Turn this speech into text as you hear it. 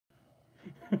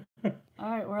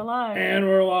Alright, we're live. And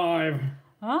we're live.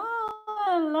 Oh,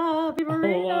 live.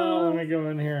 Hold on, let me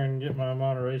go in here and get my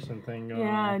moderation thing going.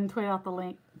 Yeah, and tweet out the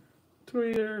link.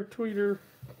 Tweeter.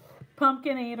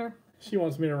 Pumpkin eater. She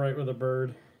wants me to write with a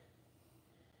bird.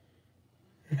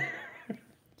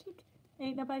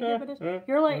 Ain't nobody here but us.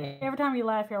 You're like, every time you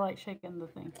laugh, you're like shaking the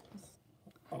thing.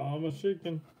 I'm a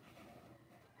shaking.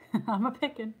 I'm a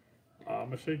picking.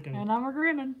 I'm a shaking. And I'm a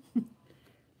grinning.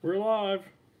 We're live.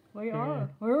 We are.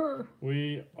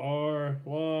 We are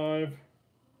live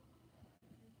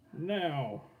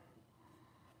now.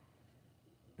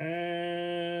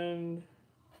 And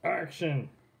action.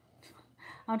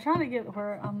 I'm trying to get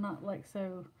where I'm not like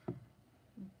so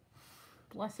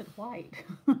blessed white.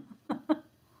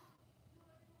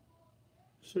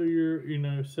 So you're,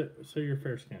 so you're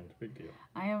fair skinned. Big deal.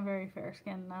 I am very fair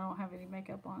skinned and I don't have any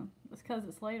makeup on. It's because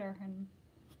it's later and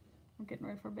I'm getting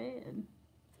ready for bed.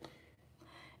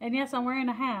 And yes, I'm wearing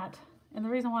a hat. And the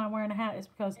reason why I'm wearing a hat is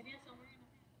because.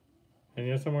 And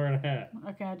yes, I'm wearing a hat.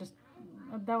 Okay,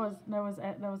 that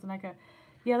was an echo.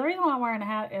 Yeah, the reason why I'm wearing a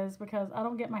hat is because I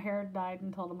don't get my hair dyed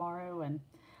until tomorrow, and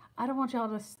I don't want y'all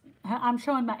to. I'm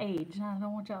showing my age, and I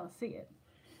don't want y'all to see it.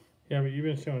 Yeah, but you've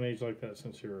been showing age like that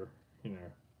since you were,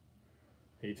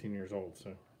 18 years old.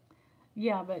 So.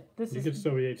 Yeah, but You could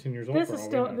still be 18 years old. This is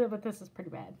still, but this is pretty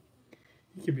bad.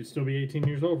 You could still be 18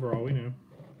 years old for all we know.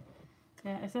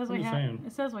 Yeah, it says we have.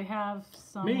 It says we have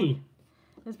some. Me.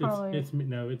 It's probably. It's me.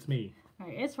 No, it's me. All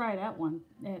right, it's right at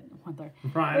 1:30.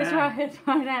 Right. It's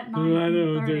right at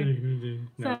 9:30.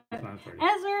 No, So, it's 9:30.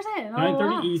 as we were saying,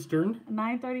 9:30 Eastern.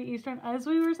 9:30 Eastern. As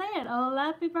we were saying,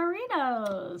 hola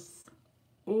piparitos.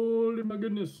 Oh my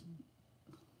goodness.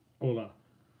 Hola.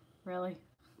 Really?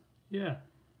 Yeah.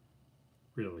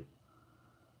 Really.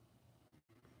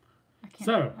 I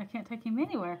can't take him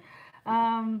anywhere.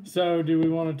 So, do we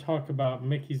want to talk about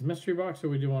Mickey's Mystery Box, or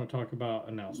we do want to talk about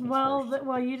announcements first?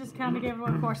 Well, you just kind of gave,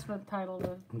 of course, the title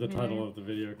of the title of the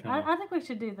video. I think we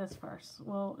should do this first.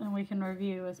 Well, and we can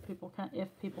review as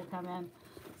if people come in.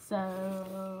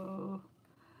 So.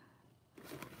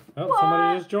 Oh,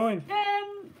 somebody just joined.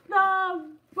 In the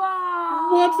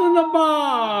box. What's in the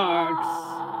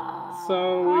box?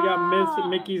 So we got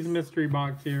Mickey's Mystery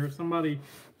Box here. Somebody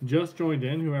just joined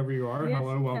in, whoever you are. Yes.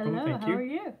 Hello, welcome. Hello, Thank you. How are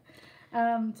you?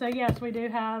 So yes, we do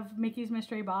have Mickey's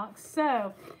Mystery Box.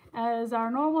 So, as our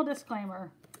normal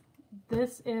disclaimer,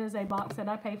 this is a box that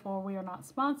I pay for. We are not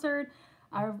sponsored.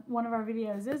 One of our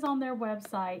videos is on their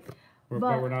website,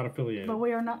 but we're not affiliated. But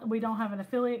we are not. We don't have an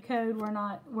affiliate code.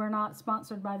 We're not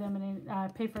sponsored by them, and I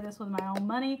pay for this with my own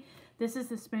money. This is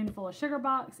the Spoonful of Sugar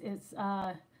box. It's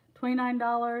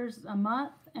 $29 a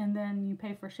month, and then you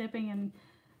pay for shipping and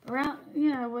around.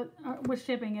 With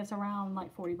shipping, it's around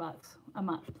like $40 a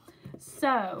month.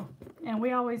 So, and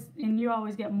you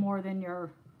always get more than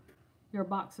your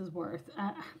box is worth.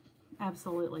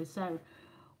 Absolutely. So,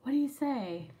 what do you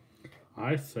say?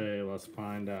 I say let's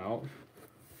find out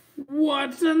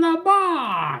what's in the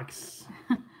box.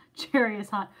 Jerry is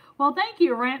hot. Well, thank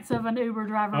you, Rants of an Uber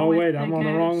driver. Oh wait, I'm on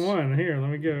the wrong one. Here, let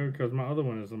me go because my other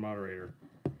one is the moderator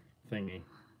thingy.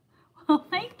 Well,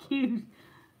 thank you.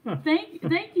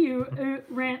 Thank you,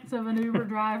 Rants of an Uber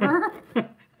driver.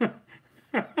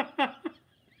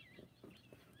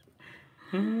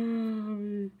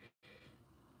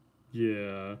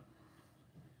 Yeah,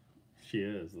 she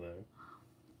is though.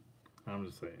 I'm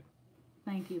just saying.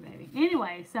 Thank you, baby.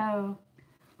 Anyway, so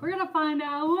we're gonna find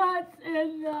out what's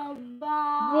in the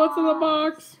box. What's in the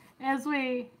box? As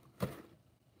we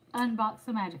unbox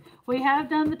the magic. We have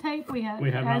done the tape. We have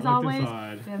as not always.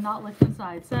 Inside. We have not looked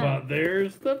inside. So, but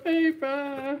there's the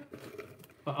paper.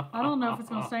 I don't know if it's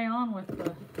gonna stay on with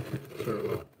the. Sure it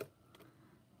will.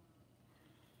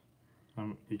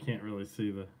 You can't really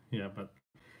see but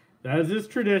as is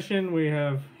tradition, we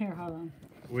have. Here, hold on.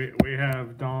 We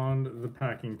have donned the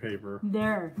packing paper.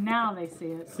 There, now they see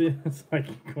it. See, it's like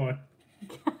going.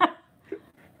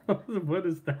 What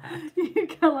is that? You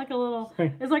got like a little.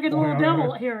 It's like a little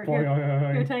devil. Here,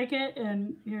 you take it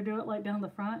and you do it like down the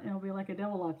front, and it'll be like a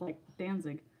devil lock, like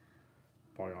Danzig.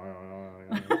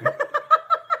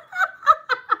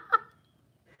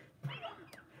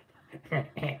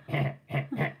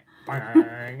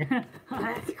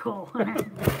 That's cool.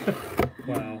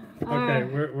 Wow. Okay,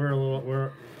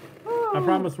 we're I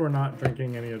promise we're not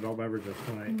drinking any adult beverages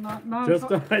tonight. Not just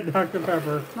like Dr.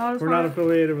 Pepper. We're not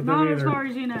affiliated with them either. Not as far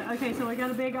as you know. Okay, so we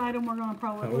got a big item we're going to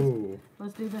probably.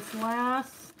 Let's do this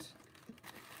last.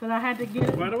 But I had to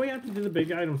get. Why do we have to do the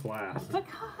big items last?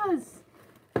 Because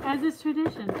As is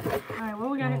tradition. All right, what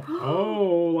we got here?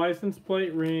 Oh, license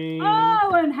plate ring.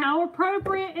 Oh, and how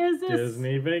appropriate is this?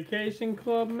 Disney Vacation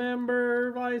Club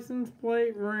member license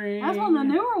plate ring. That's one of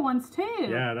the newer ones too.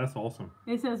 Yeah, that's awesome.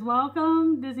 It says,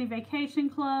 "Welcome, Disney Vacation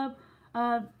Club,"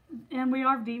 and we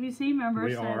are DVC members.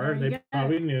 We so are. They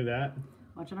probably knew that.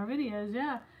 Watching our videos,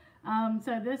 yeah.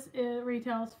 So this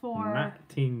retails for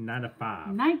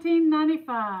 $19.95.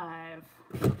 $19.95.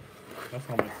 That's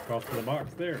how much it cost for the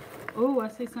box there. Oh, I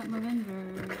see something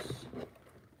Avengers.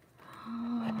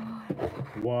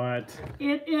 What?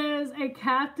 It is a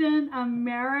Captain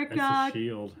America It's a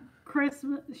shield.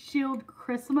 Shield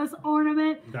Christmas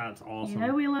ornament. That's awesome. You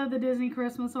know we love the Disney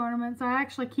Christmas ornaments. I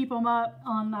actually keep them up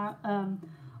on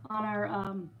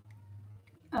our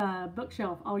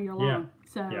bookshelf all year long.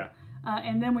 So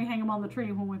and then we hang them on the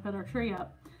tree when we put our tree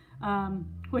up,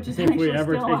 which is if we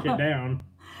ever take it down.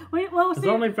 It's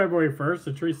only February 1st.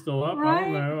 The tree's still up.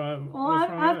 Right? I don't know.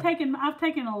 I've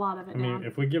taken a lot of it down. I mean,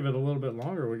 if we give it a little bit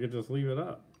longer, we could just leave it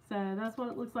up. So that's what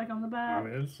it looks like on the back. I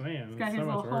mean, it's saying It's got his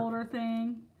little holder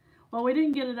thing. Well, we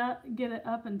didn't get it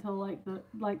up until like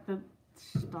the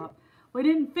stop. We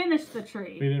didn't finish the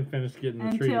tree. We didn't finish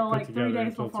getting the tree until put like together 3 days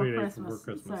until before 3 days Christmas.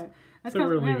 before Christmas. So that's we're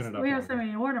because leaving it up. We have so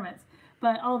many ornaments.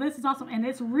 But this is awesome, and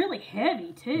it's really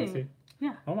heavy too.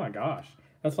 Yeah. Oh my gosh,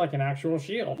 that's like an actual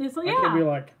shield. It's It could be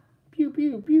like pew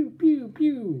pew pew pew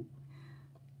pew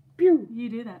pew. You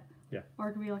do that. Yeah. Or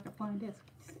it could be like a flying disc.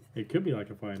 It could be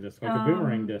like a flying disc, like a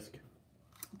boomerang disc.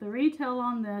 The retail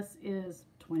on this is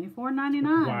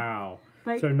 $24.99. Wow.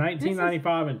 But so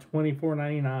 $19.95 and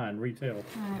 $24.99 retail. All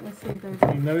right, let's see if there's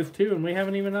Between those two, and we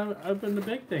haven't even opened the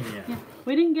big thing yet. Yeah.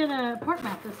 We didn't get a part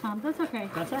map this time. That's okay.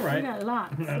 That's all right. We got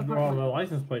lots. Well, the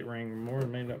license plate ring more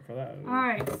than made up for that. All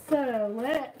right, so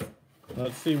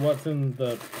let's see what's in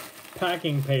the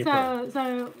packing paper.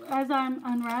 So as I'm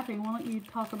unwrapping, why don't you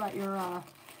talk about your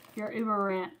Uber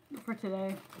rant for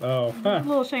today? Oh, A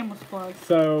little shameless plug.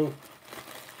 So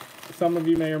some of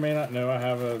you may or may not know I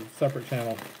have a separate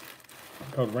channel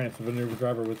called Rants of an Uber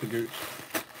Driver with the Gooch,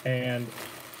 and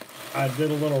I did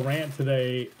a little rant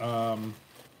today,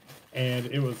 and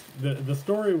it was the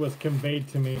story was conveyed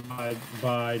to me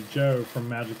by Joe from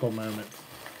Magical Moments,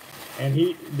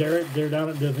 and they're down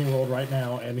at Disney World right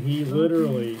now, and he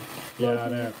literally I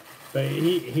know, but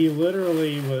he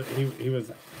literally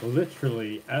was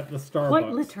literally at the Starbucks.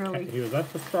 What literally? He was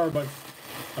at the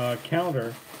Starbucks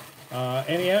counter.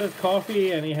 And he had his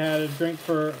coffee, and he had a drink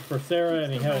for Sarah,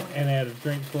 and he had a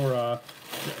drink for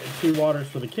 2 waters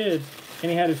for the kids, and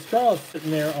he had his straws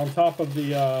sitting there on top of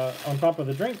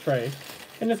the drink tray,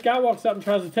 and this guy walks up and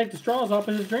tries to take the straws off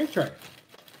of his drink tray.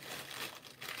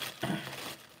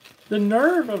 The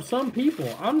nerve of some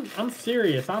people! I'm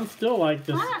serious. I'm still like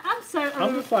this.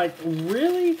 I'm just like,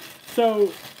 really?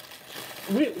 So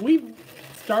we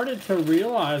started to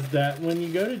realize that when you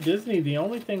go to Disney, the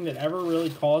only thing that ever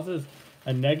really causes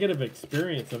a negative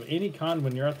experience of any kind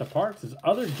when you're at the parks is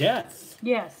other guests.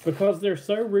 Yes. Because they're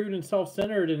so rude and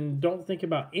self-centered and don't think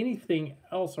about anything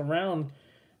else around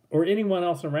or anyone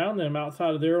else around them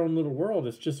outside of their own little world.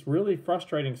 It's just really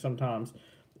frustrating sometimes.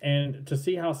 And to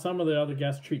see how some of the other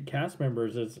guests treat cast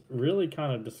members is really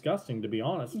kind of disgusting, to be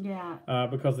honest. Yeah.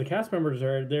 Because the cast members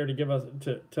are there to give us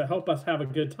to help us have a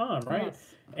good time, right?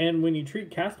 Yes. And when you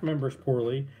treat cast members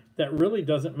poorly, that really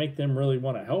doesn't make them really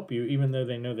want to help you, even though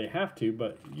they know they have to.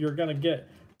 But you're going to get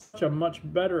so much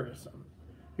better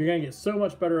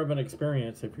of an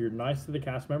experience if you're nice to the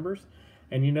cast members.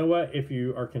 And you know what? If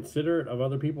you are considerate of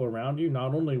other people around you,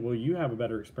 not only will you have a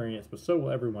better experience, but so will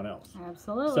everyone else.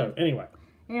 Absolutely. So anyway,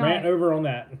 rant over on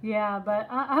that. Yeah, but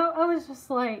I was just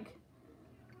like,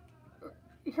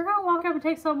 you're gonna walk up and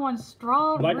take someone's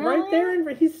straw, like really? right there,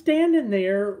 and he's standing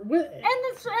there with, and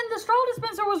the straw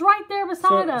dispenser was right there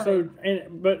beside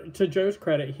him. But to Joe's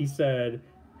credit, he said,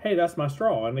 "Hey, that's my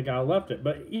straw," and the guy left it.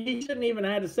 But he shouldn't even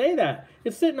have had to say that.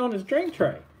 It's sitting on his drink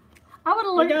tray. I would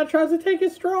have looked. The guy tries to take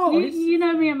his straw. You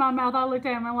know me in my mouth. I looked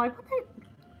at him and I'm like, what do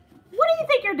you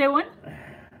think you're doing?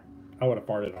 I would have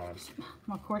farted on him.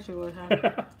 Well, of course you would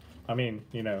have. I mean,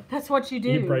 you know. That's what you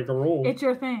do. You break a rule. It's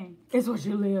your thing. It's what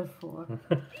you live for.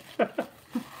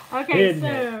 Okay, Isn't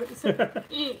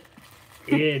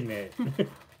it?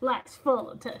 Life's full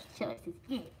of tough choices,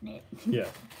 isn't it? Yeah.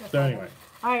 So anyway.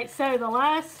 All right, so the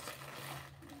last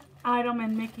item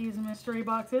in Mickey's mystery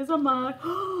box is a mug.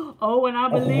 Oh, and I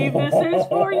believe this is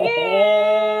for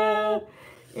you.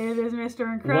 It is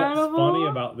Mr. Incredible. What's funny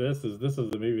about this is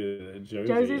the movie that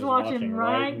Josie's is watching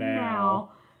right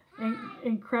now.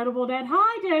 Incredible Dad.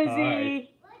 Hi, Josie.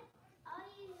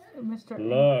 Hi. Mr.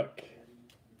 Look.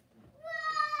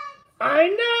 I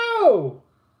know.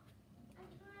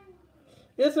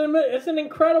 It's an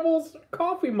Incredibles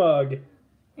coffee mug.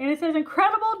 And it says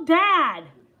Incredible Dad.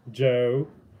 Joe,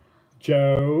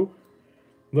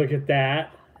 look at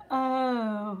that.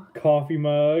 Oh. Coffee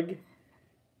mug.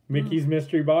 Mickey's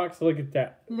Mystery Box. Look at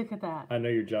that. Look at that. I know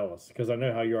you're jealous because I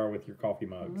know how you are with your coffee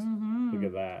mugs. Look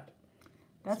at that.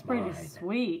 That's It's pretty mine.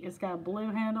 sweet. It's got a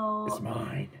blue handle. It's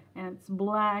mine. And it's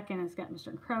black, and it's got Mr.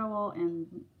 Incredible and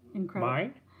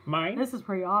Incredible. Mine. This is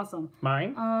pretty awesome.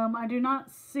 Mine. I do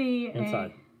not see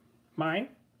Inside. Mine.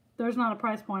 There's not a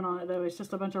price point on it, though. It's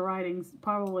just a bunch of writings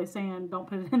probably saying don't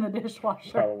put it in the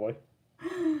dishwasher. Probably.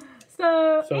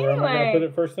 So where am I going to anyway, put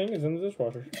it first thing is in the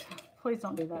dishwasher. please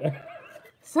don't do that.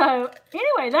 So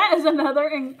anyway, that is another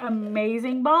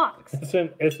amazing box.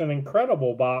 It's an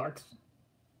incredible box.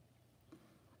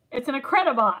 It's an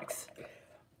Incredibox.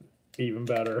 Even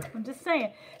better. I'm just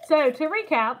saying. So to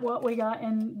recap, what we got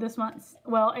in this month's,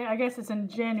 well, I guess it's in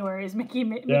January, is Mickey's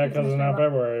Yeah, because it's now Mystery Box.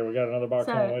 February. We got another box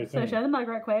on the way So soon. show the mug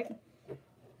right quick.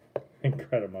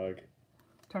 Incredible mug.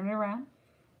 Turn it around.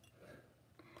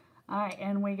 All right,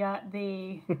 and we got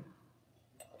the.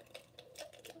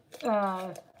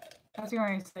 I was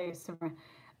going to say Superman.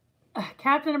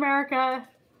 Captain America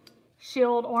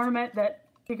shield ornament that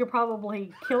you could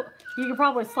probably kill. You could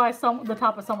probably slice the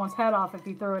top of someone's head off if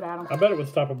you threw it at them. I bet it would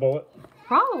stop a bullet.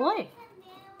 Probably.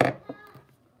 Yeah,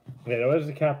 that was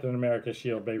the Captain America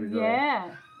shield, baby girl.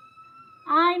 Yeah.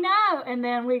 I know. And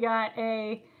then we got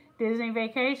a Disney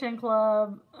Vacation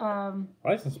Club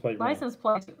License plate. license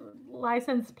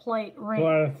plate ring.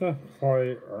 License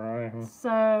plate ring.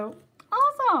 So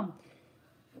awesome.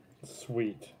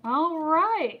 Sweet. All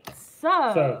right.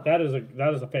 So that is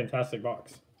a fantastic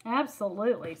box.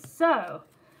 absolutely. So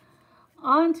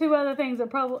on to other things that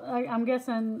probably I'm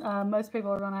guessing most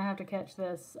people are going to have to catch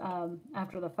this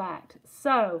after the fact.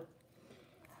 So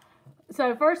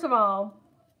first of all,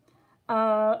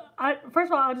 I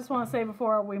just want to say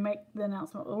before we make the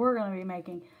announcement that we're going to be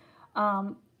making,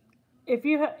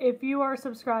 if you are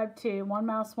subscribed to One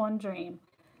Mouse One Dream,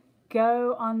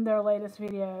 go on their latest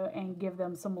video and give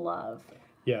them some love.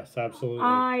 Yes,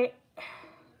 absolutely.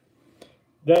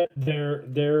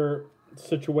 Their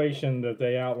situation that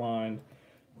they outlined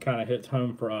kind of hits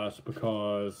home for us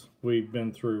because we've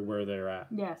been through where they're at.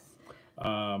 Yes.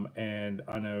 And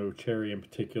I know Cherry in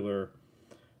particular,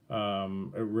 it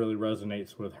really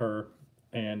resonates with her,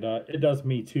 and it does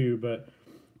me too. But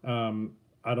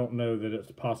I don't know that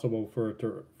it's possible for it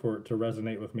to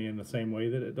resonate with me in the same way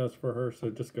that it does for her. So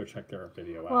just go check their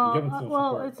video out. Well, Give them some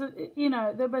support.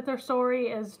 it's but their story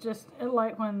is just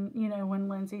like when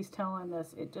Lindsay's telling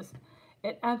this,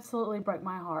 it absolutely broke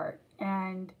my heart,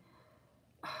 and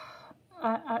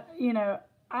I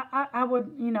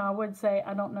would say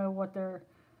I don't know what they're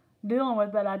dealing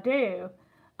with, but I do.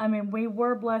 I mean, we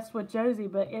were blessed with Josie,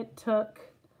 but it took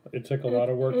a lot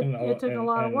of work, it took a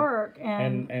lot of work,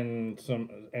 and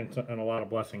a lot of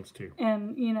blessings too.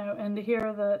 And and to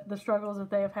hear the struggles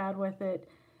that they have had with it,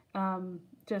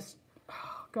 just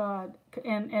oh God,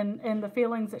 and the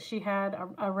feelings that she had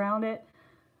around it.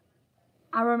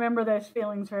 I remember those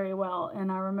feelings very well,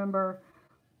 and I remember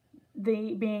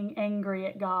being angry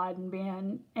at God and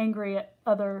being angry at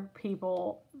other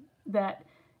people that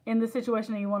in the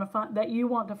situation that you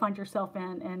want to find yourself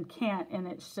in and can't, and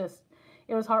it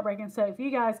was heartbreaking. So if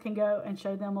you guys can go and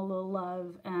show them a little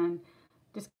love and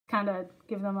just kind of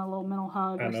give them a little mental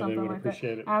hug or something like that,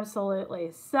 it.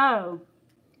 Absolutely. So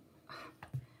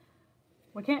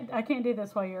I can't do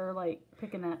this while you're like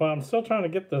picking that. Well, I'm still trying to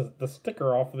get the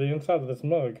sticker off of the inside of this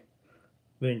mug.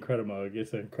 The Incredible mug.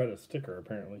 It's an Incredible sticker,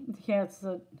 apparently. Yeah,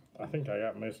 I think I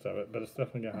got most of it, but it's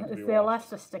definitely gonna have to be it's the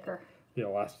washed. Elastisticker. The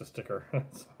Elastisticker.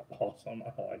 That's awesome.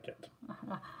 I like it.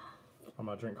 I'm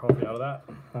gonna drink coffee out of that.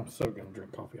 I'm so gonna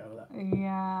drink coffee out of that.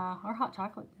 Yeah, or hot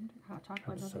chocolate. Hot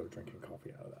chocolate. I'm so drinking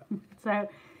coffee out of that. So,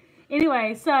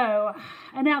 anyway,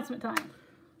 announcement time.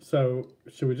 So,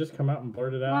 should we just come out and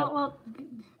blurt it out? Well,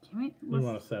 You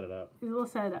want to set it up. We'll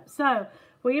set it up. So,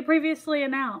 we had previously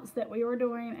announced that we were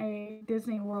doing a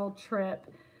Disney World trip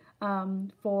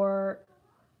for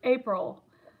April,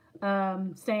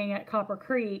 staying at Copper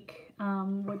Creek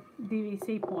with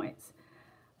DVC points.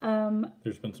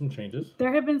 There's been some changes.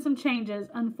 There have been some changes.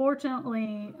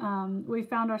 Unfortunately, we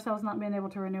found ourselves not being able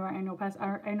to renew our annual pass.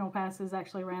 Our annual passes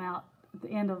actually ran out at the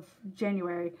end of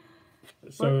January.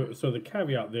 So the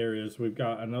caveat there is we've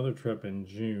got another trip in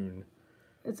June.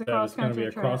 It's a It's going to be cross-country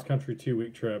a trip. cross-country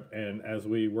 2-week trip, and as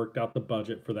we worked out the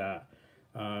budget for that,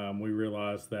 we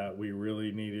realized that we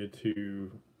really needed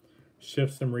to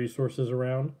shift some resources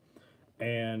around,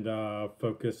 and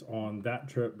focus on that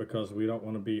trip because we don't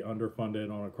want to be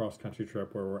underfunded on a cross-country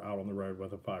trip where we're out on the road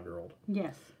with a 5-year-old.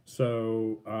 Yes.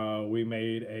 So we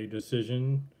made a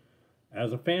decision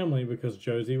as a family because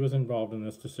Josie was involved in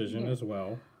this decision as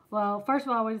well. Well, first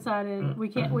of all, we decided we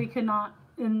could not,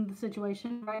 in the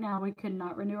situation right now, we could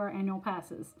not renew our annual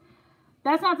passes.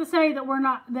 That's not to say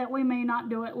that we may not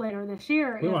do it later this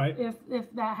year.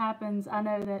 If that happens. I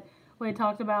know that we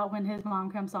talked about when his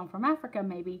mom comes home from Africa,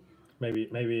 maybe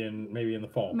in the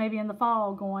fall. Maybe in the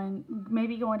fall, going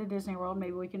to Disney World.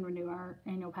 Maybe we can renew our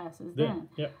annual passes then.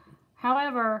 Yep.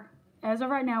 However, as of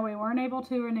right now, we weren't able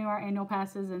to renew our annual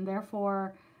passes, and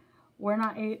therefore,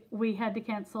 we had to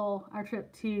cancel our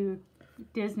trip to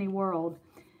Disney World.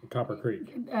 Copper Creek.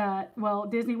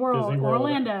 Disney World,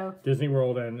 Orlando. Disney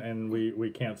World, and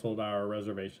we canceled our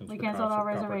reservations. We canceled our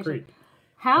reservations.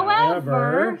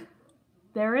 However,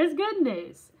 there is good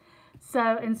news.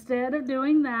 So instead of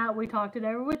doing that, we talked it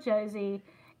over with Josie,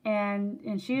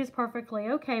 and she is perfectly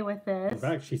okay with this. In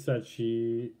fact, she said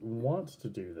she wants to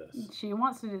do this. She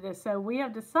wants to do this. So we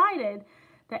have decided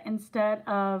that instead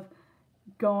of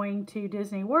going to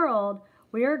Disney World,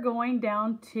 we are going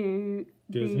down to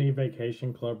Disney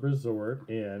Vacation Club Resort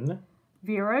in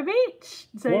Vero Beach,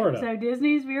 Florida. So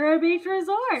Disney's Vero Beach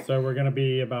Resort. So we're going to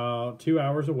be about 2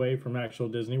 hours away from actual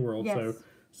Disney World. Yes.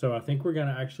 So I think we're going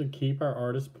to actually keep our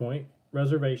Artist Point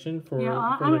reservation for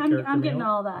I'm getting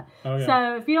all that. Oh, yeah.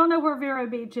 So if you don't know where Vero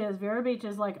Beach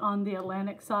is like on the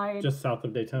Atlantic side, just south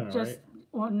of Daytona, right?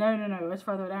 Well, no, it's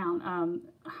further down.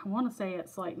 I want to say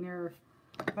it's like near.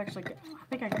 I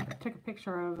think I took a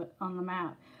picture of it on the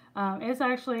map. It's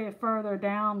actually further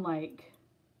down. Like,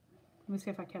 let me see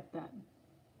if I kept that.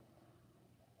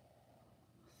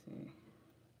 Let's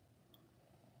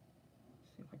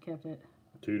see if I kept it.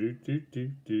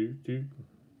 Do.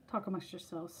 Talk amongst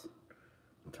yourselves.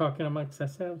 Talking amongst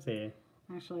ourselves here.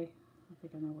 Actually, I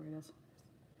think I know where it is.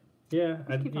 Yeah,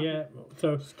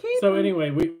 So anyway,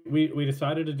 we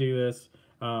decided to do this.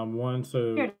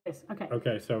 Here it is. Okay.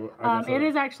 Okay, so it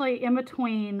is actually in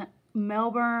between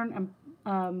Melbourne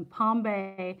and Palm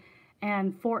Bay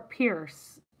and Fort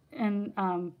Pierce and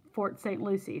Fort St.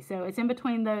 Lucie. So it's in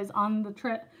between those on the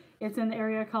trip. It's in the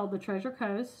area called the Treasure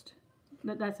Coast.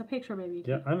 That's a picture, baby.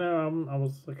 Yeah, I know. I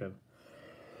was looking.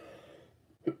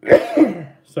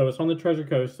 So it's on the Treasure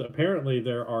Coast. Apparently,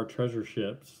 there are treasure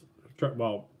ships.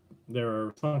 There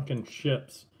are sunken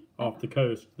ships off the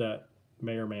coast that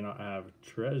may or may not have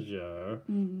treasure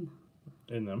in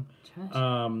them.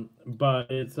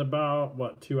 But it's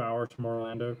about 2 hours from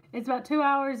Orlando. It's about 2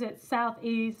 hours. It's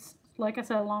southeast, like I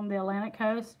said, along the Atlantic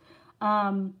coast.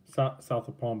 South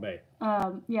of Palm Bay.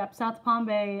 South of Palm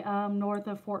Bay, north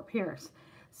of Fort Pierce.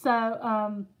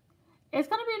 So it's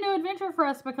going to be a new adventure for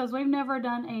us because we've never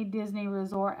done a Disney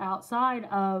resort outside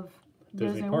of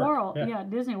Disney World. Yeah,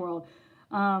 Disney World.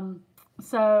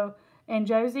 And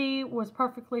Josie was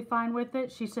perfectly fine with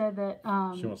it. She said that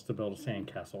she wants to build a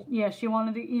sandcastle. Yeah, she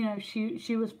wanted to.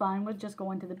 She was fine with just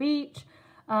going to the beach.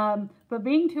 But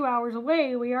being 2 hours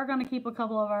away, we are going to keep a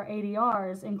couple of our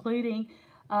ADRs, including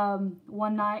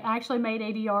one night. I actually made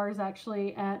ADRs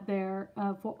at their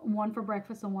one for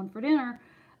breakfast and one for dinner.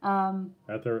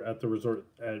 At the resort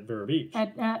at Vero Beach.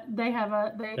 They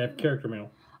have character meal.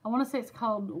 I want to say it's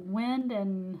called Wind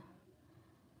and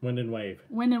Wave.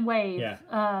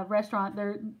 Yeah. Restaurant.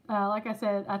 They're like I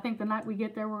said, I think the night we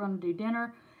get there we're going to do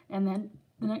dinner, and then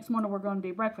the next morning we're going to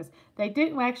do breakfast. They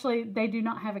do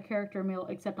not have a character meal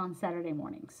except on Saturday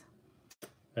mornings.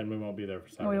 And we won't be there for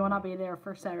Saturday. We will not be there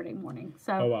for Saturday morning.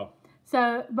 So. Oh wow.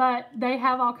 So, but they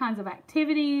have all kinds of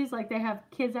activities. Like they have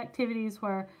kids activities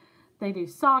where they do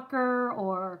soccer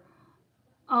or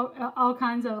all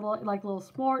kinds of like little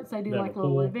sports. They do like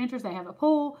little adventures. They have a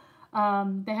pool.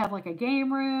 They have like a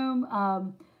game room.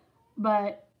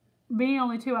 But being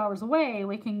only 2 hours away,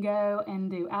 we can go and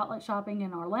do outlet shopping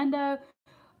in Orlando.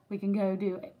 We can go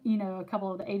do, a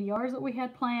couple of the ADRs that we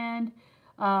had planned.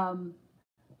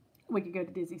 We could go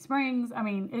to Disney Springs. I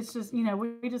mean, it's just,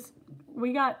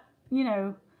 we got.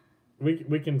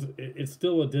 We can. It's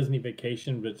still a Disney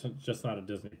vacation, but it's just not a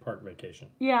Disney park vacation.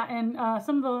 Yeah, and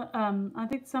some of the I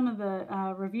think some of the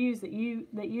reviews that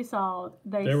you saw,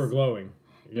 they were glowing.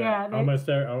 Yeah, almost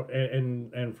there.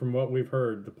 And from what we've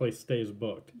heard, the place stays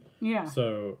booked. Yeah.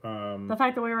 So the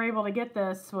fact that we were able to get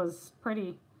this was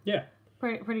pretty. Yeah.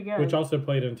 Pretty good. Which also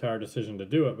played into our decision to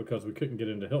do it because we couldn't get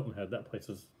into Hilton Head. That place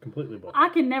is completely booked. I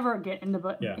can never get into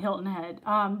Hilton Head.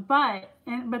 But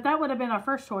that would have been our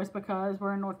first choice because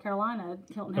we're in North Carolina.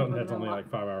 Hilton Head's only like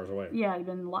 5 hours away. Yeah, it'd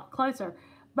been a lot closer.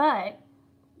 But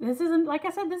this isn't, like I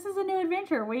said, this is a new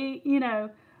adventure.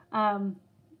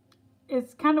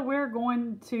 it's kind of weird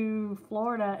going to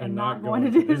Florida and not going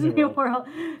going to to Disney Disney World.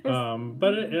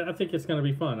 But I think it's going to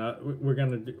be fun. We're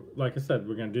going to do, like I said,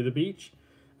 we're going to do the beach.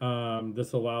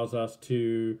 This allows us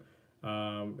to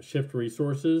shift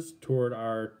resources toward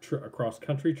our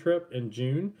cross-country trip in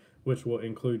June, which will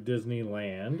include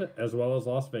Disneyland as well as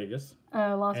Las Vegas,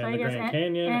 Las and Vegas, the Grand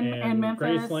Canyon, and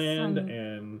Memphis,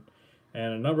 Graceland,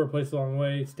 and a number of places along the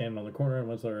way. Standing on the corner in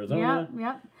Winslow, Arizona.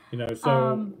 Yep. You know,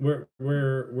 so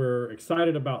we're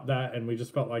excited about that, and we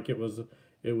just felt like it was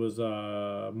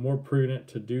more prudent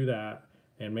to do that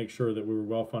and make sure that we were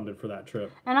well funded for that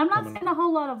trip. And I'm not seeing a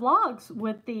whole lot of vlogs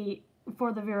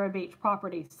for the Vero Beach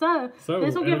property, so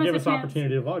this will give us a chance.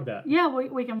 Opportunity to vlog that. Yeah,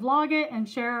 we can vlog it and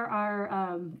share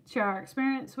our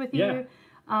experience with you. Yeah.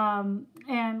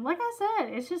 And like I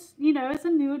said, it's just, it's a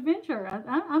new adventure.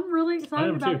 I'm really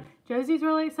excited about it. Josie's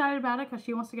really excited about it because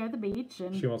she wants to go to the beach,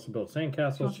 and she wants to build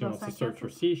sandcastles. She wants to search for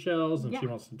seashells, and she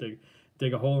wants to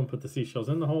dig a hole and put the seashells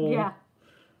in the hole. Yeah.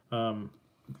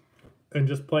 And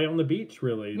just play on the beach,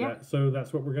 really. Yeah. So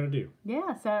that's what we're gonna do.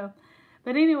 Yeah. So,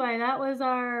 but anyway, that was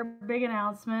our big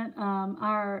announcement.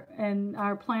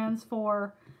 Our plans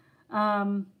for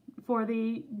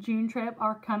the June trip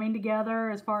are coming together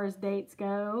as far as dates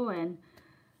go, and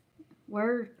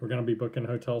we're going to be booking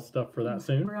hotel stuff for that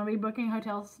soon. We're going to be booking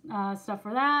hotel stuff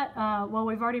for that. Well,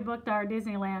 we've already booked our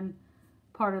Disneyland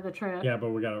part of the trip. Yeah,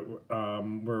 but we got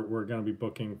we're going to be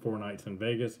booking 4 nights in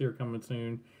Vegas here coming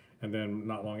soon, and then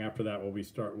not long after that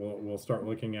we'll start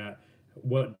looking at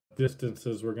what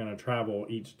distances we're going to travel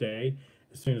each day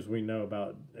as soon as we know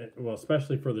about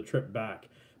especially for the trip back.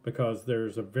 Because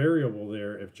there's a variable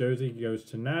there. If Josie goes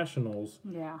to nationals,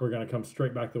 we're going to come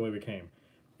straight back the way we came.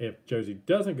 If Josie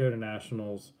doesn't go to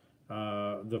nationals,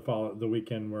 the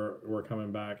weekend we're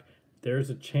coming back, there's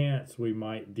a chance we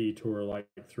might detour like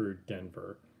through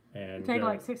Denver and take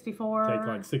like 64. Take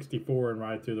like 64 and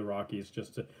ride through the Rockies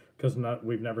just because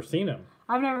we've never seen them.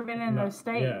 I've never been in those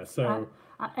states. Yeah, so.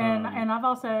 And I've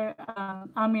also,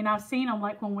 I've seen them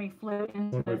like when we flew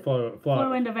into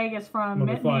Vegas from when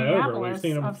we fly over. Minneapolis.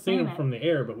 We've seen them from the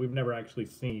air, but we've never actually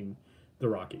seen the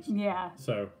Rockies. Yeah.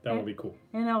 So that will be cool.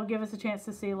 And it'll give us a chance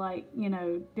to see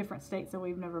different states that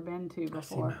we've never been to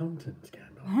before. I see mountains,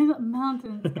 Gandalf.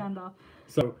 Mountains, Gandalf.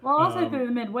 So also through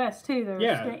the Midwest too. There's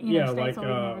states that we've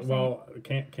never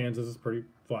seen. Kansas is pretty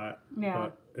flat. Yeah.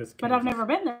 But I've never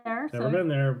been there. Never been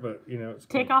there, but it's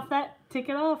take off that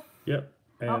ticket off. Yep.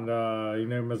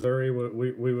 And Missouri,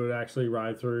 we would actually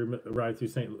ride through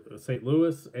St.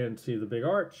 Louis and see the Big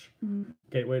Arch,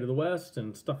 Gateway to the West,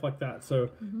 and stuff like that. So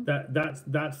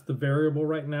that's the variable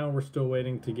right now. We're still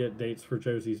waiting to get dates for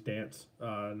Josie's dance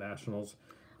nationals.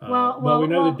 We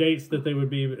know the dates that they would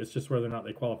be. It's just whether or not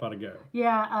they qualify to go.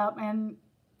 Yeah,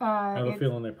 I have a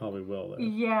feeling they probably will. Though.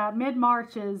 Yeah,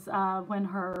 mid-March is when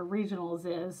her regionals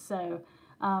is. So.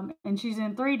 And she's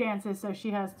in 3 dances, so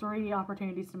she has 3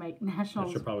 opportunities to make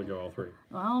nationals. She'll probably go all 3.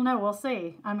 Well, I don't know. We'll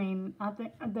see. I mean, I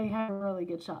think they have a really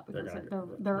good shot because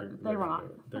they rock.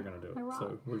 They're gonna do it.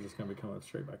 So we're just gonna be coming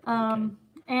straight back.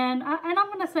 And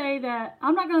I'm gonna say that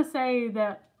I'm not gonna say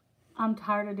that I'm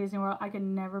tired of Disney World. I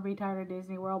can never be tired of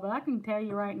Disney World, but I can tell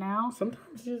you right now.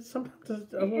 Sometimes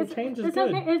a little change is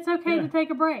good. It's okay to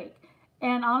take a break.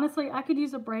 And honestly, I could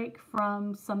use a break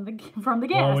from the guests.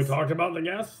 Well, we talked about the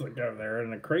guests that go there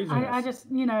and the craziness. I just,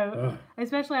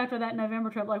 especially after that November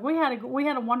trip, like we had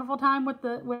a wonderful time with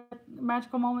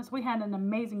Magical Moments. We had an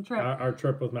amazing trip. Our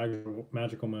trip with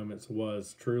Magical Moments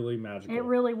was truly magical. It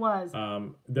really was.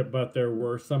 But there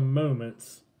were some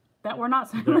moments that were not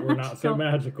so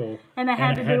magical, and it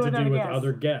had to do with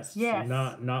other guests. Yes.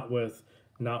 Not with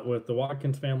the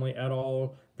Watkins family at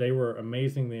all. They were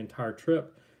amazing the entire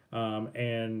trip.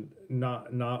 And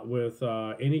not with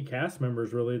any cast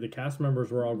members really. The cast members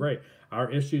were all great.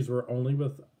 Our issues were only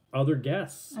with other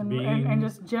guests and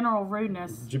just general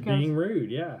rudeness. Being rude,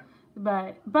 yeah.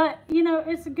 But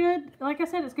it's good. Like I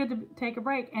said, it's good to take a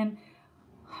break. And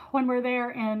when we're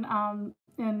there in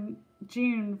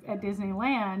June at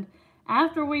Disneyland,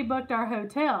 after we booked our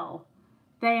hotel,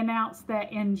 they announced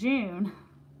that in June,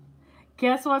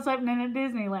 guess what's opening at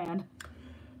Disneyland?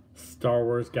 Star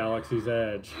Wars Galaxy's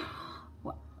Edge.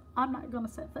 Well, I'm not going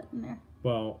to set foot in there.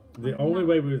 Well, the only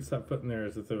way we would set foot in there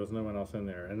is if there was no one else in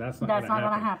there, and that's not going to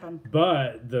happen.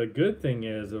 But the good thing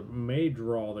is it may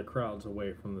draw the crowds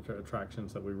away from the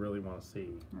attractions that we really want to see.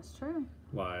 That's true.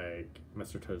 Like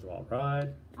Mr. Toad's Wild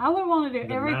Ride. I would want to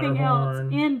do everything else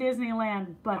in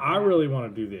Disneyland, but I really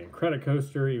want to do the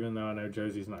Incredicoaster, even though I know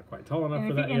Josie's not quite tall enough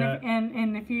for that yet.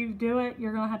 And if you do it,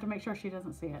 you're going to have to make sure she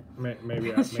doesn't see it.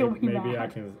 Maybe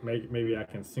I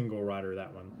can single rider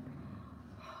that one.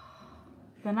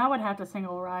 Then I would have to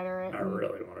single rider it. I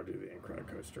really want to do the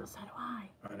Incredicoaster. So do I.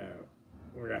 I know.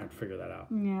 We're gonna have to figure that out.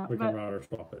 Yeah, We but can route or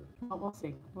swap it. well, we'll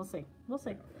see. We'll see. We'll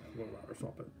route or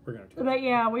swap it. We're gonna do that. But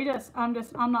yeah,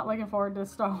 I'm not looking forward to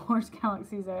Star Wars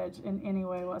Galaxy's Edge in any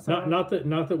way whatsoever. Not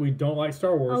that we don't like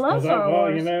Star Wars. I love 'cause Star well,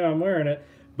 Wars. you know, I'm wearing it.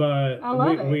 But I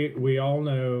love it. we all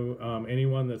know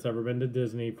anyone that's ever been to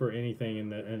Disney for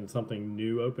anything and something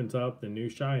new opens up, the new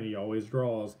shiny always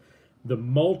draws the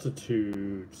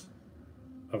multitudes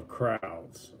of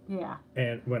crowds. Yeah.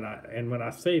 And when I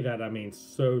say that, I mean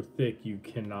so thick you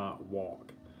cannot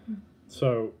walk.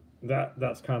 So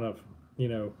that's kind of, you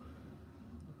know,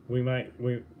 we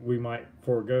might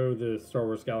forego the Star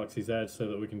Wars Galaxy's Edge so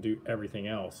that we can do everything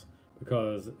else.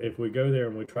 Because if we go there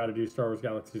and we try to do Star Wars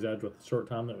Galaxy's Edge with the short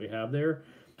time that we have there,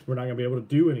 we're not going to be able to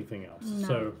do anything else. No.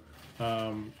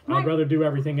 So I'd rather do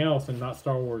everything else and not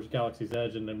Star Wars Galaxy's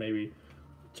Edge, and then maybe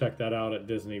check that out at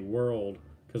Disney World,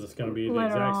 because it's going to be the Later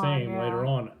exact on, same yeah. later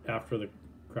on after the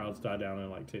crowds die down in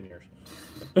like 10 years.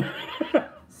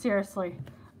 Seriously.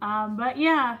 But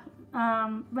yeah,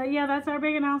 that's our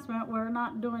big announcement. We're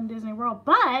not doing Disney World,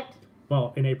 but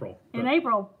Well, in April.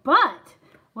 but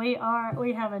we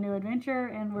have a new adventure,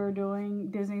 and we're doing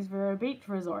Disney's Vero Beach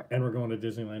Resort, And we're going to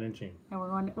Disneyland in June. and we're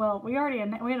going to, well, we had already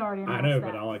announced I know,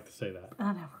 that. but I like to say that.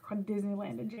 I know, we're going to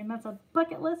Disneyland in June. That's a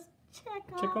bucket list check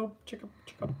off. Chico.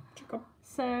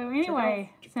 So anyway,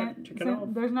 Check since it off.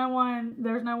 there's no one,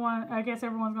 I guess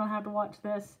everyone's gonna have to watch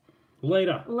this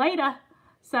Later. later.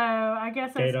 So I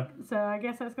guess Data.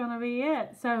 that's gonna be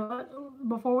it. So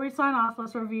before we sign off,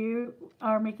 let's review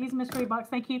our Mickey's Mystery Box.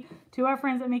 Thank you to our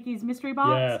friends at Mickey's Mystery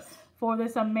Box Yes. for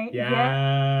this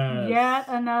Yes. yet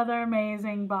another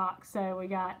amazing box. So we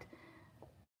got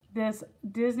this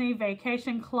Disney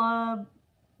Vacation Club.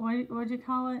 What'd you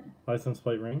call it? License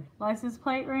plate ring. License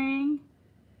plate ring.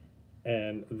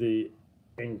 And the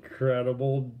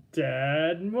incredible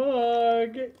dad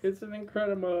mug. It's an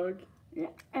incredible mug. Yeah.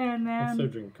 And I'm then so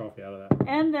drinking coffee out of that.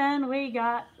 And then we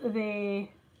got the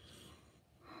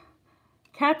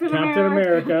Captain Captain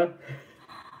America.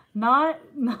 Not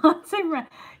Superman.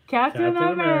 Captain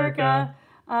America.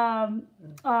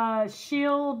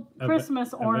 Shield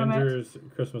Christmas ornament. Avengers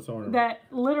Christmas ornament. That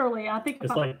literally, I think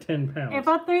It's like 10 pounds. if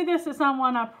I threw this at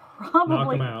someone, Knock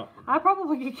them out. I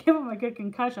probably could give them a good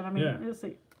concussion. I mean, Yeah. let's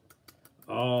see.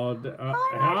 Oh,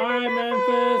 hi,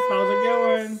 Memphis. How's it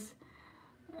going?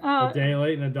 A day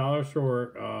late and a dollar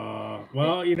short.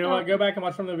 Well, you know what? Go back and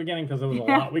watch from the beginning, because there was a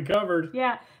Yeah. lot we covered.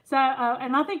 Yeah. So,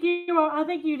 and I think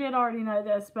you did already know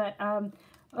this, but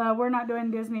we're not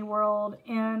doing Disney World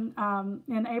in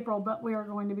April, but we are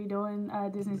going to be doing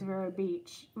Disney's Vero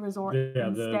Beach Resort Yeah,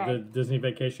 instead. the Disney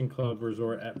Vacation Club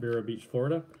Resort at Vero Beach,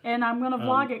 Florida. And I'm gonna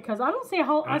vlog it because I don't see a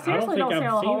whole. I seriously don't see I've a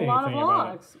whole seen lot of anything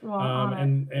about it. vlogs on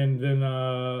it. And then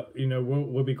you know,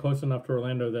 we'll be close enough to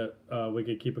Orlando that we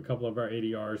could keep a couple of our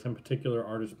ADRs, in particular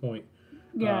Artist Point.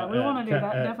 Yeah, we want to do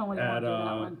that. at- Definitely want to do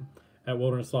that one. At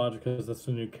Wilderness Lodge, because that's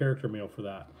the new character meal for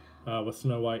that, with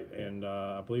Snow White and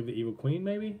I believe the Evil Queen,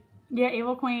 maybe, Yeah,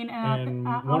 Evil Queen and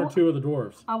one or two of the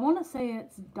dwarves. I want to say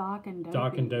it's Doc and Dopey.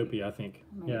 Doc and Dopey, I think.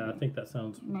 Yeah, I Maybe. think that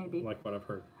sounds Maybe. like what I've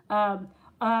heard.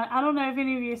 I don't know if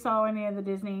any of you saw any of the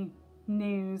Disney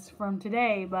news from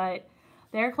today, but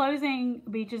they're closing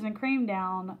Beaches and Cream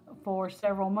down for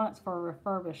several months for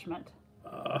refurbishment.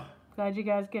 Glad you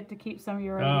guys get to keep some of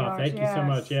your ADRs. Thank you so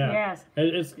much. Yeah, Yes.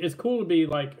 it's cool to be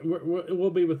like we'll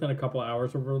be within a couple of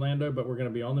hours of Orlando, but we're gonna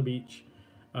be on the beach.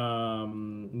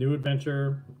 New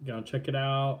adventure. Gonna check it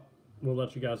out. We'll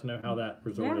let you guys know how that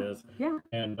resort is. Yeah.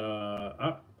 And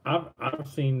I've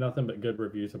seen nothing but good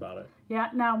reviews about it. Yeah.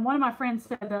 Now, one of my friends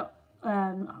said that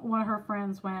one of her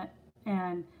friends went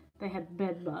and they had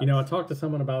bed bugs. You know, I talked to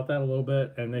someone about that a little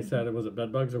bit, and they said, was it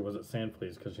bed bugs or was it sand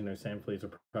fleas? Because you know, sand fleas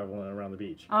are prevalent around the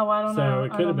beach. Oh, I don't know. So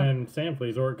it could have been sand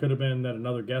fleas, or it could have been that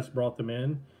another guest brought them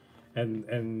in,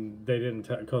 and they didn't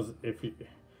tell. Because if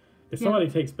somebody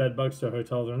takes bed bugs to a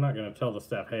hotel, they're not going to tell the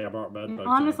staff, "Hey, I brought bed bugs."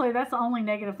 Honestly, that's the only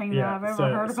negative thing that I've ever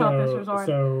heard about this resort.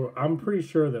 So I'm pretty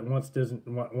sure that once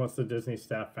the Disney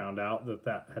staff found out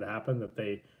that had happened, that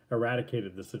they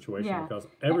eradicated the situation, Yeah. because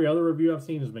every other review I've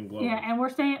seen has been glowing. Yeah, and we're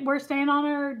staying on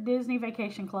our Disney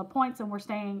Vacation Club points, and we're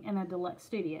staying in a deluxe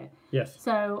studio. Yes.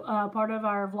 So part of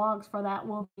our vlogs for that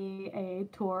will be a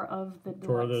tour of the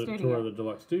deluxe studio. Tour of the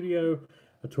deluxe studio,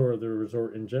 a tour of the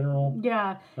resort in general.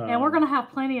 Yeah, and we're gonna have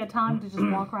plenty of time to just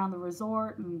walk around the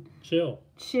resort and Chill.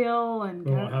 and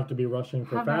We won't have to be rushing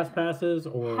for have fast that- passes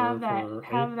or have that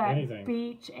for anything.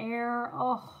 beach air.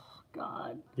 Oh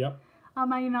God. Yep. I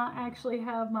may not actually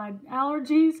have my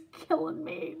allergies killing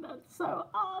me. That's so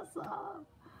awesome.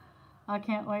 I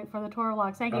can't wait for the tour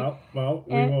vlogs. Thank you. Oh, well,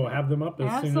 we And- will have them up as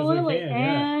Absolutely. soon as we can.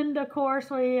 Yeah. And of course,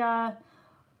 we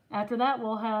after that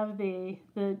we'll have the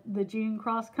June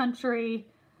cross country.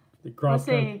 The cross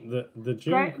see. the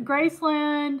June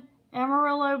Graceland,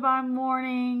 Amarillo by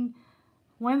morning.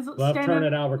 left turn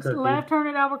at Albuquerque. Left turn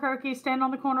at Albuquerque. Stand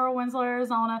on the corner of Winslow,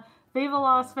 Arizona. Viva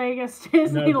Las Vegas,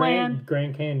 Disneyland. No,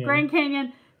 Grand Canyon. Grand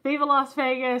Canyon. Viva Las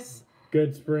Vegas.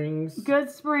 Good Springs.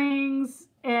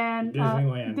 And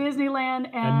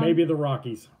Disneyland. and maybe the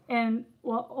Rockies. And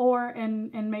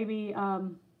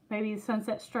maybe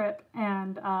Sunset Strip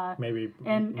and Maybe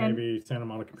Santa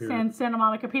Monica Pier. and Santa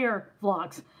Monica Pier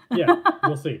vlogs. Yeah,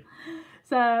 we'll see.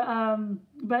 So,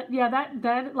 but yeah,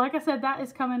 that like I said, that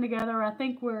is coming together. I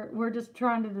think we're just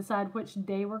trying to decide which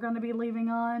day we're going to be leaving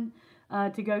on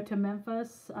to go to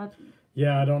Memphis.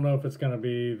 Yeah, I don't know if it's going to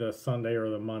be the Sunday or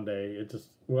the Monday. It just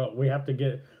we have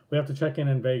to check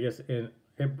in Vegas, and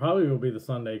it probably will be the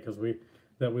Sunday because we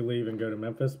leave and go to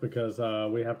Memphis because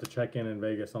we have to check in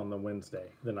Vegas on the Wednesday,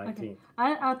 the 19th. Okay.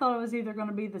 I thought it was either going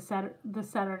to be the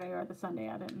Saturday or the Sunday.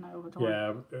 I didn't know which one.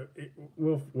 Yeah,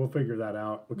 we'll figure that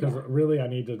out because really I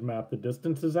need to map the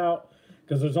distances out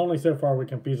because there's only so far we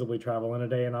can feasibly travel in a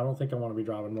day, and I don't think I want to be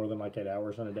driving more than like 8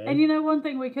 hours in a day. And one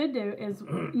thing we could do is,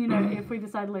 if we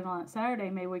decide to leave on that Saturday,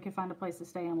 maybe we could find a place to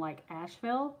stay in like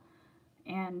Asheville,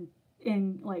 and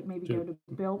like maybe go to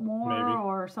Biltmore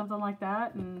or something like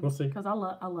that. And we'll see. Because I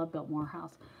love Biltmore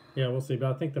House. Yeah, we'll see.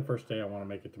 But I think the first day I want to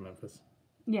make it to Memphis.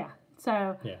 Yeah.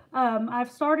 So yeah.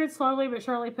 I've started slowly but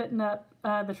surely putting up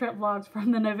the trip vlogs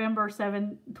from the November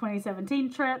 7,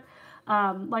 2017 trip.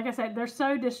 Like I said, they're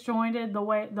so disjointed the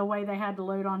way they had to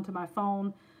load onto my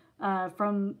phone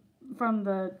from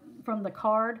the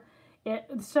card.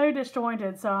 It's so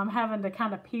disjointed, so I'm having to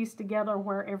kind of piece together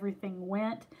where everything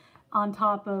went on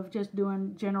top of just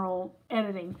doing general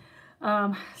editing.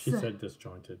 She said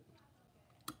disjointed.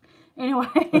 Anyway.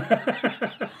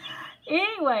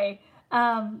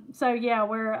 So yeah,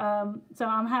 we're so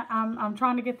I'm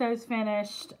trying to get those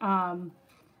finished. I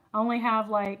only have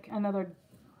like another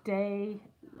day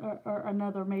or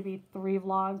another maybe 3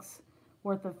 vlogs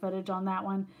worth of footage on that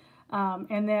one,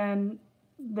 and then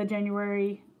the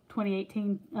January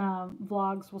 2018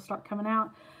 vlogs will start coming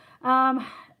out.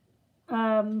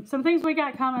 Some things we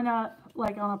got coming up,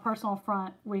 like on a personal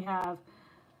front, we have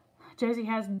Josie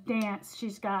has dance.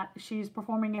 She's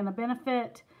performing in a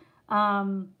benefit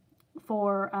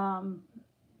for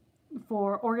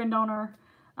organ donor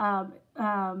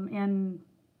in,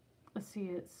 let's see,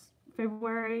 it's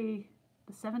February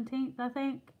the 17th, I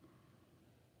think.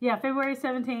 Yeah, February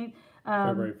 17th.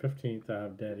 February 15th, I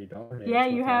have daddy-daughter dance. Yeah,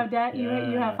 you have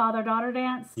you have father-daughter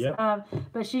dance. Yep.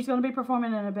 But she's going to be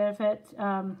performing in a benefit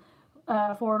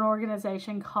for an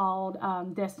organization called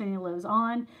Destiny Lives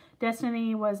On.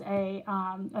 Destiny was a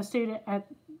student at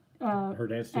her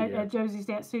dance studio. At Josie's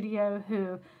dance studio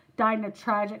who died in a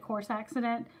tragic horse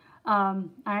accident. I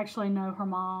actually know her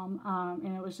mom,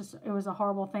 and it was a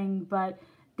horrible thing. But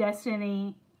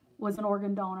Destiny was an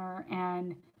organ donor,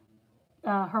 and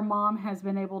her mom has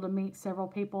been able to meet several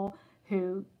people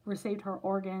who received her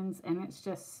organs, and it's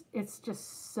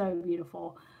just so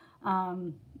beautiful.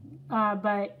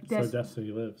 But so Destiny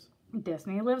lives.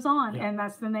 Destiny lives on, and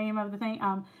that's the name of the thing.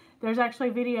 There's actually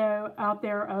a video out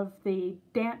there of the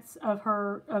dance of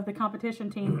the competition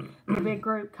team, the big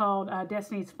group called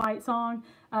Destiny's Fight Song.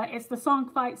 It's the song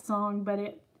Fight Song,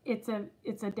 but it's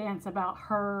a dance about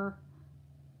her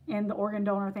and the organ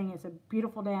donor thing. It's a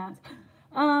beautiful dance.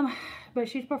 But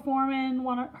she's performing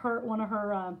one of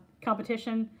her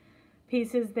competition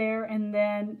pieces there, and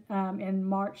then in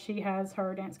March she has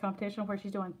her dance competition where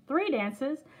she's doing 3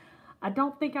 dances. I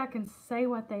don't think I can say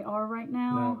what they are right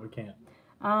now. No, we can't.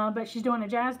 But she's doing a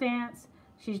jazz dance,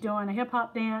 she's doing a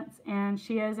hip-hop dance, and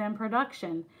she is in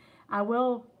production. I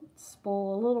will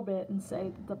spoil a little bit and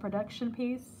say that the production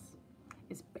piece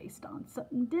is based on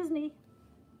something Disney.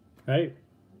 Hey,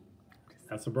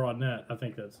 that's a broad net. I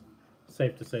think that's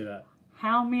safe to say that.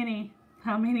 How many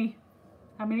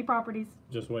properties?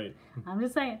 Just wait. I'm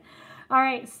just saying. All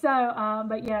right, so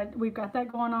but yeah, we've got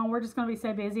that going on. We're just going to be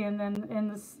so busy, and then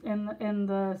in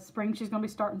the spring she's going to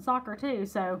be starting soccer too.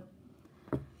 So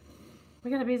we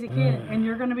got a busy kid, and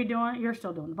you're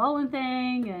still doing the bowling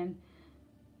thing, and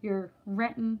you're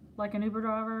renting like an Uber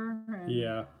driver. And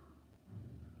yeah.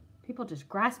 People just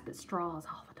grasp at straws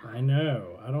all the time. I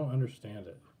know. I don't understand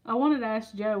it. I wanted to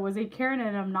ask Joe, was he carrying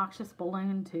an obnoxious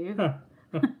balloon too?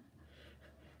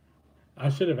 I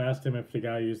should have asked him if the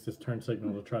guy used his turn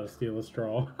signal to try to steal a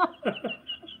straw.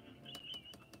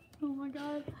 Oh my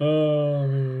God. Oh,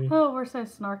 me. Oh, we're so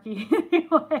snarky.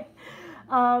 Anyway,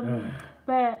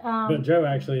 But Joe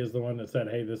actually is the one that said,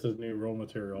 "Hey, this is new roll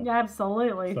material." Yeah,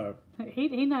 absolutely. So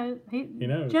he knows. He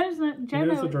knows. Joe he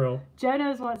knows the drill. Joe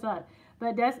knows what's up.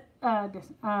 But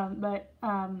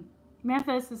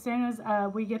Memphis, as soon as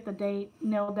we get the date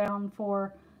nailed down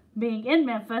for being in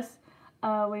Memphis,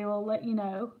 we will let you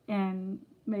know, and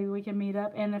maybe we can meet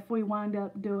up. And if we wind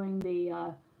up doing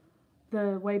the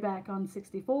way back on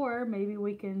 64, maybe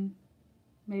we can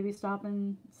stop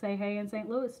and say hey in St.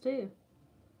 Louis too.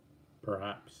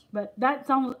 Perhaps. But that's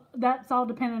all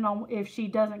dependent on if she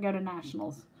doesn't go to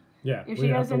nationals. Yeah. If she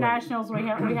goes to nationals, we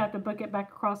have to book it back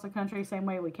across the country same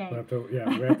way we came. We have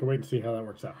to wait and see how that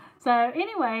works out. So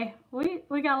anyway,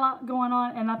 we got a lot going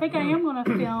on, and I think I am going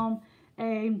to film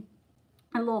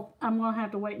a little. I'm going to have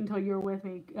to wait until you're with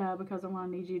me because I'm going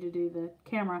to need you to do the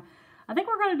camera. I think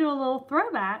we're going to do a little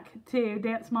throwback to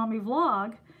Dance Mommy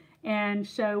Vlog and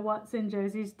show what's in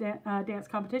Josie's dance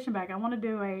competition bag. I want to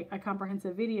do a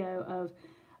comprehensive video of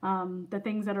the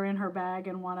things that are in her bag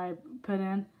and what I put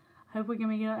in. Hope we can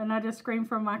make it. And I just screamed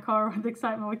from my car with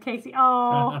excitement with Casey.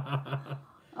 Oh,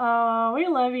 oh, we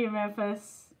love you,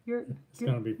 Memphis. It's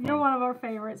gonna be fun. You're one of our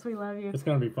favorites. We love you. It's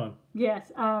gonna be fun.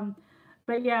 Yes.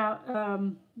 But yeah,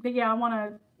 I want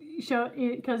to show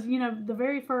it because the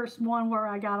very first one where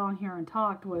I got on here and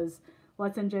talked was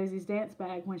what's in Josie's dance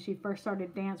bag when she first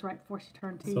started dance right before she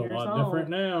turned 2 years old. It's a lot different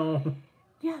now.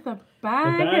 Yeah, the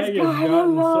bag has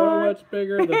gotten so much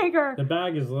bigger. Bigger. The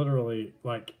bag is literally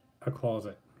like a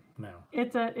closet now.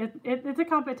 It's a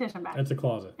competition bag. It's a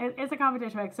closet. It's a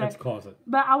competition bag. So, it's a closet.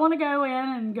 But I want to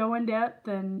go in depth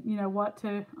and what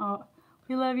to.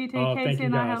 We love you too, Casey,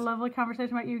 and I had a lovely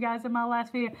conversation about you guys in my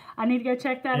last video. I need to go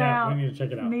check that out. We need to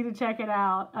check it out. Need to check it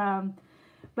out.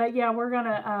 But yeah, we're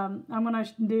gonna. I'm gonna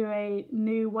do a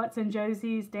new "What's in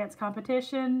Josie's Dance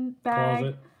Competition" bag.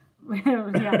 Closet.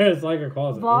 Yeah. It's like a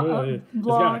closet. It's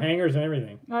got hangers and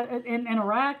everything. And a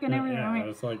rack and everything. Yeah, I mean,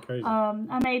 it's like crazy.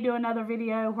 I may do another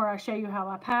video where I show you how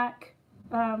I pack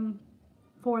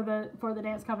for the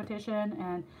dance competition,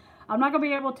 and I'm not gonna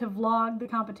be able to vlog the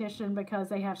competition because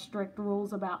they have strict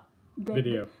rules about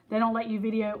video. They don't let you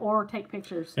video or take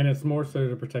pictures. And it's more so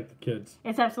to protect the kids.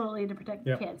 It's absolutely to protect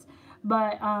the kids.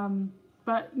 But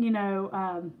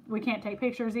we can't take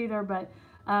pictures either. But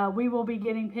we will be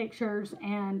getting pictures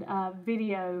and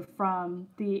video from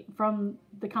the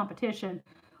competition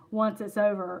once it's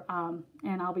over,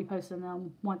 and I'll be posting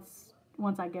them once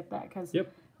I get that because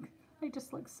they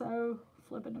just look so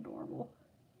flippin' adorable.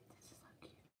 It's just so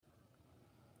cute.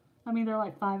 I mean, they're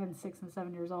like 5 and 6 and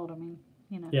 7 years old. I mean,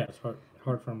 Yeah, it's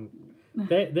hard from.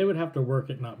 They would have to work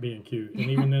at not being cute, and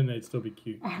even then they'd still be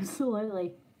cute.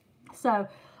 Absolutely. So,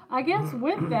 I guess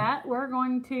with that, we're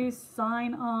going to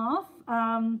sign off.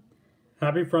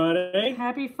 Happy Friday.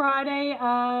 Happy Friday,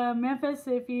 Memphis.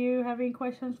 If you have any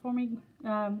questions for me,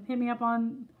 hit me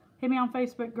on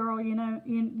Facebook, girl. You know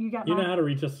how to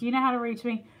reach us. You know how to reach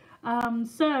me.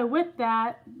 So with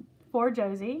that, for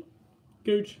Josie,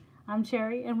 Gooch, I'm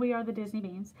Cherry, and we are the Disney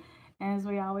Beans. As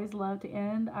we always love to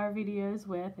end our videos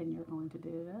with, and you're going to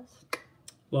do this.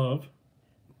 Love,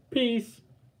 peace,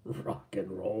 rock and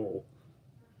roll,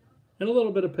 and a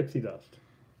little bit of pixie dust.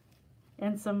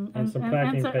 And some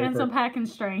packing paper. And some packing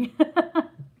string.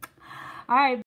 All right.